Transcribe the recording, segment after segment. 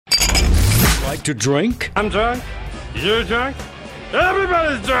like to drink? I'm drunk. You're drunk.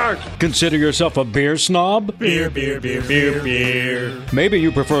 Everybody's drunk. Consider yourself a beer snob? Beer, beer, beer, beer, beer. Maybe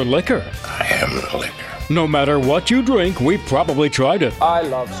you prefer liquor. I am the liquor. No matter what you drink, we've probably tried it. I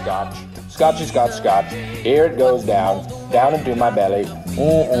love scotch. Scotchy scotch scotch. Here it goes down into my belly.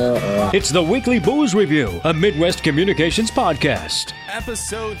 It's the Weekly Booze Review, a Midwest Communications podcast.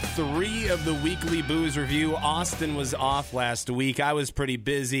 Episode 3 of the Weekly Booze Review. Austin was off last week. I was pretty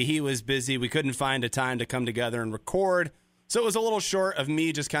busy. He was busy. We couldn't find a time to come together and record. So it was a little short of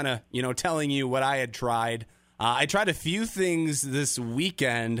me just kind of, telling you what I had tried. I tried a few things this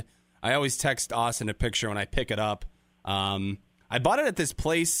weekend. I always text Austin a picture when I pick it up. I bought it at this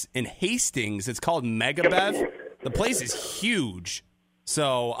place in Hastings. It's called Megabev. The place is huge.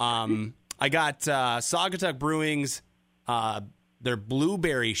 So I got Saugatuck Brewing's their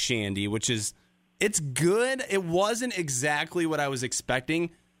blueberry shandy, it's good. It wasn't exactly what I was expecting.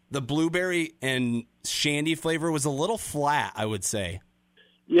 The blueberry and shandy flavor was a little flat, I would say.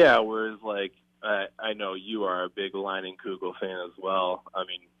 Yeah, whereas I know you are a big Leinenkugel fan as well. I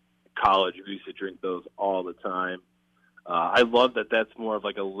mean, college we used to drink those all the time. I love that that's more of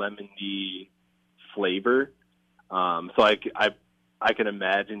like a lemony flavor. So I can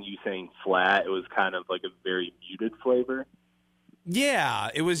imagine you saying flat. It was kind of like a very muted flavor. Yeah,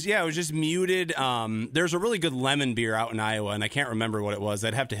 it was just muted. There's a really good lemon beer out in Iowa, and I can't remember what it was.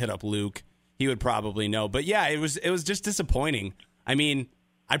 I'd have to hit up Luke. He would probably know. But yeah, it was just disappointing. I mean,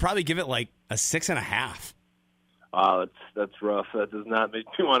 I'd probably give it like a 6.5. That's rough. That does not make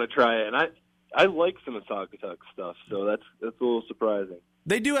me want to try it. And I like some of Saugatuck stuff, so that's a little surprising.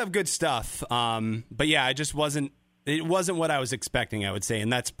 They do have good stuff. But yeah, it wasn't what I was expecting, I would say,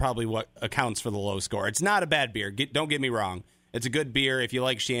 and that's probably what accounts for the low score. It's not a bad beer. Don't get me wrong. It's a good beer. If you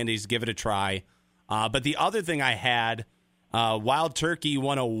like shandies, give it a try. But the other thing I had, Wild Turkey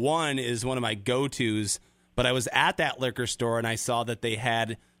 101 is one of my go-tos, but I was at that liquor store and I saw that they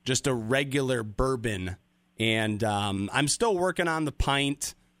had just a regular bourbon, and I'm still working on the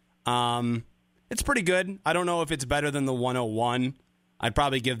pint. It's pretty good. I don't know if it's better than the 101. I'd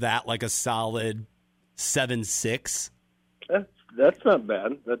probably give that like a solid 7.6. That's not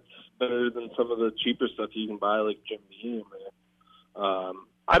bad. That's better than some of the cheaper stuff you can buy, like Jim Beam.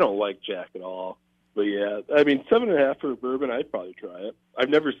 I don't like Jack at all. But yeah, I mean, 7.5 for a bourbon, I'd probably try it. I've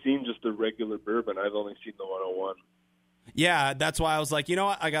never seen just a regular bourbon. I've only seen the 101. Yeah, that's why I was like, you know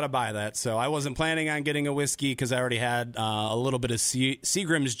what, I got to buy that. So I wasn't planning on getting a whiskey because I already had a little bit of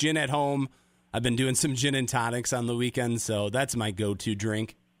Seagram's gin at home. I've been doing some gin and tonics on the weekend, so that's my go-to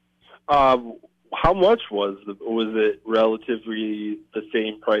drink. How much was it relatively the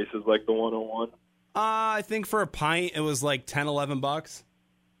same price as like the 101? I think for a pint, it was like $10-11.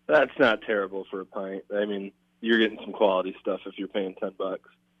 That's not terrible for a pint. I mean, you're getting some quality stuff if you're paying $10.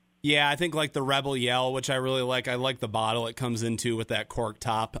 Yeah, I think like the Rebel Yell, which I really like. I like the bottle it comes into with that cork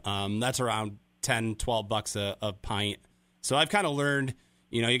top. That's around $10-12 a pint. So I've kind of learned,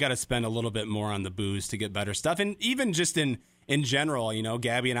 you got to spend a little bit more on the booze to get better stuff. And even just in general,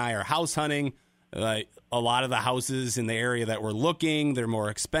 Gabby and I are house hunting. A lot of the houses in the area that we're looking, they're more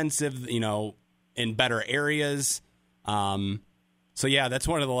expensive, in better areas. So yeah, that's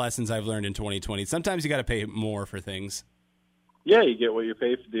one of the lessons I've learned in 2020. Sometimes you got to pay more for things. Yeah, you get what you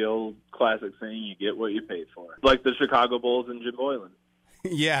pay for. The old classic saying, you get what you pay for. Like the Chicago Bulls and Jim Boylan.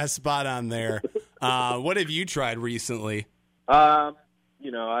 Yeah, spot on there. What have you tried recently? I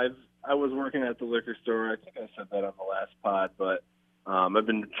was working at the liquor store. I think I said that on the last pod, but I've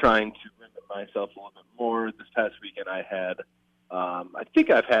been trying to limit myself a little bit more. This past weekend I had, I think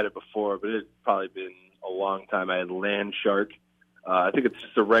I've had it before, but it's probably been a long time. I had Land Shark. I think it's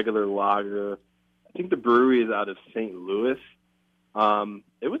just a regular lager. I think the brewery is out of St. Louis.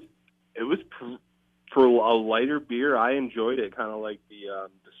 It was for a lighter beer. I enjoyed it, kind of like the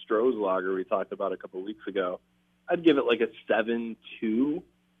Stroh's lager we talked about a couple weeks ago. I'd give it like a 7.2.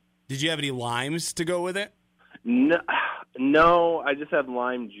 Did you have any limes to go with it? No, I just had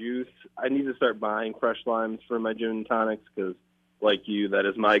lime juice. I need to start buying fresh limes for my gin and tonics because, like you, that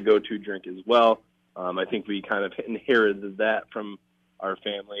is my go-to drink as well. I think we kind of inherited that from our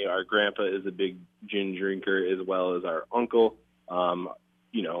family. Our grandpa is a big gin drinker as well as our uncle.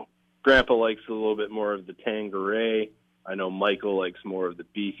 Grandpa likes a little bit more of the Tanqueray. I know Michael likes more of the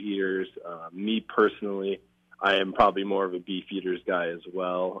Beef Eaters. Me personally, I am probably more of a Beef Eaters guy as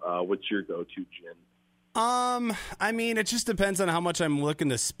well. What's your go-to gin? I mean, it just depends on how much I'm looking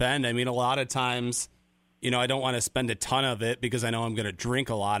to spend. I mean, a lot of times, I don't want to spend a ton of it because I know I'm going to drink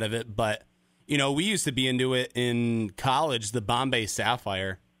a lot of it. But, we used to be into it in college, the Bombay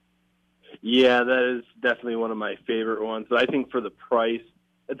Sapphire. Yeah, that is definitely one of my favorite ones. But I think for the price,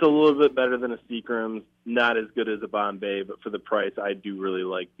 It's a little bit better than a Seagram's, not as good as a Bombay, but for the price, I do really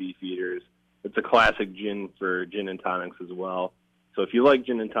like Beefeaters. It's a classic gin for gin and tonics as well. So if you like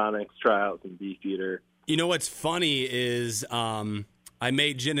gin and tonics, try out some Beefeater. You know what's funny is I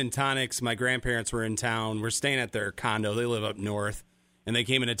made gin and tonics. My grandparents were in town. We're staying at their condo. They live up north, and they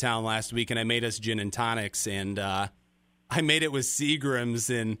came into town last week, and I made us gin and tonics, and I made it with Seagram's,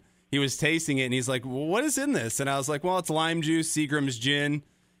 and he was tasting it, and he's like, well, what is in this? And I was like, well, it's lime juice, Seagram's gin.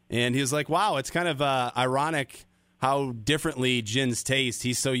 And he was like, wow, it's kind of ironic how differently gins taste.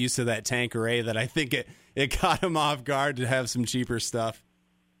 He's so used to that Tanqueray that I think it caught him off guard to have some cheaper stuff.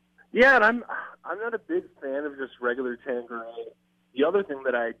 Yeah, and I'm not a big fan of just regular Tanqueray. The other thing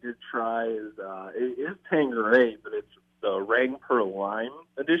that I did try is it is Tanqueray, but it's the Rang Per Lime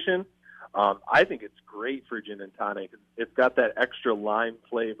edition. I think it's great for gin and tonic. It's got that extra lime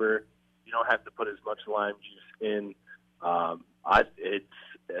flavor. You don't have to put as much lime juice in.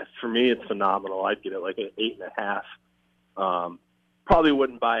 For me, it's phenomenal. I'd get it like an 8.5. Probably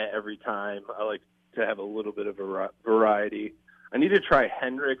wouldn't buy it every time. I like to have a little bit of a variety. I need to try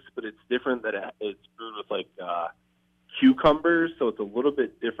Hendrick's, but it's different that it's brewed with like cucumbers, so it's a little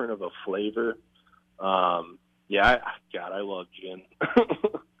bit different of a flavor. I love gin.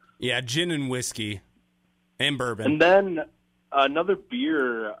 Yeah, gin and whiskey and bourbon. And then another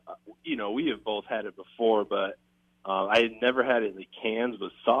beer, we have both had it before, but I had never had it in the cans,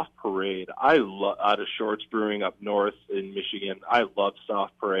 was Soft Parade. Out of Shorts Brewing up north in Michigan. I love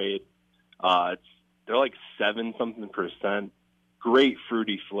Soft Parade. They're like 7-something%. Great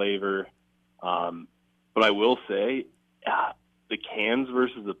fruity flavor. But I will say, the cans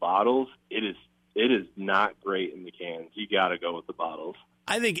versus the bottles, it is not great in the cans. You got to go with the bottles.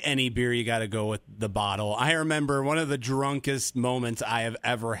 I think any beer, you got to go with the bottle. I remember one of the drunkest moments I have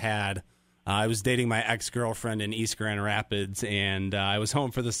ever had. I was dating my ex-girlfriend in East Grand Rapids, and I was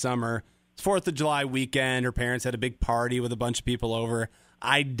home for the summer. It's 4th of July weekend. Her parents had a big party with a bunch of people over.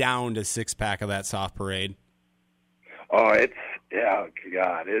 I downed a 6-pack of that Soft Parade. Oh, it's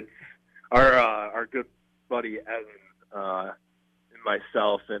our good buddy Evan and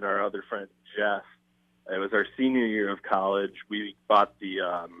myself and our other friend Jeff. It was our senior year of college. We got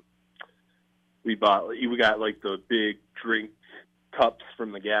like the big drink cups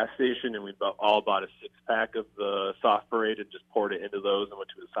from the gas station, and we all bought a 6-pack of the Soft Parade and just poured it into those and went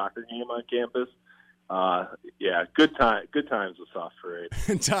to a soccer game on campus. Good times with Soft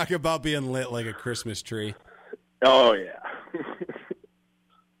Parade. Talk about being lit like a Christmas tree. Oh yeah.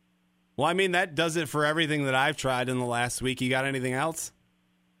 Well, I mean, that does it for everything that I've tried in the last week. You got anything else?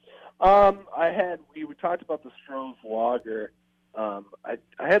 We talked about the Stroh's Lager. I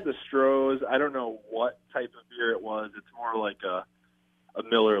had the Stroh's. I don't know what type of beer it was. It's more like a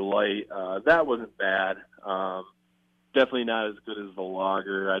Miller Lite. That wasn't bad. Definitely not as good as the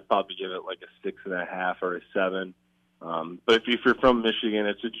lager. I'd probably give it like a 6.5 or a 7. But if you're from Michigan,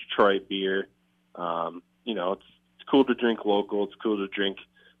 it's a Detroit beer. It's cool to drink local. It's cool to drink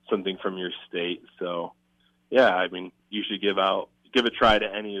something from your state. So, yeah, I mean, you should give a try to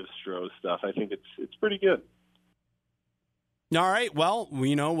any of Stroh's stuff. I think it's pretty good. All right. Well,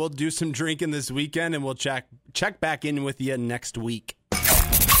 we'll do some drinking this weekend, and we'll check back in with you next week.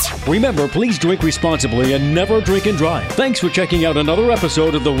 Remember, please drink responsibly and never drink and drive. Thanks for checking out another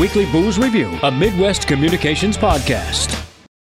episode of the Weekly Booze Review, a Midwest Communications podcast.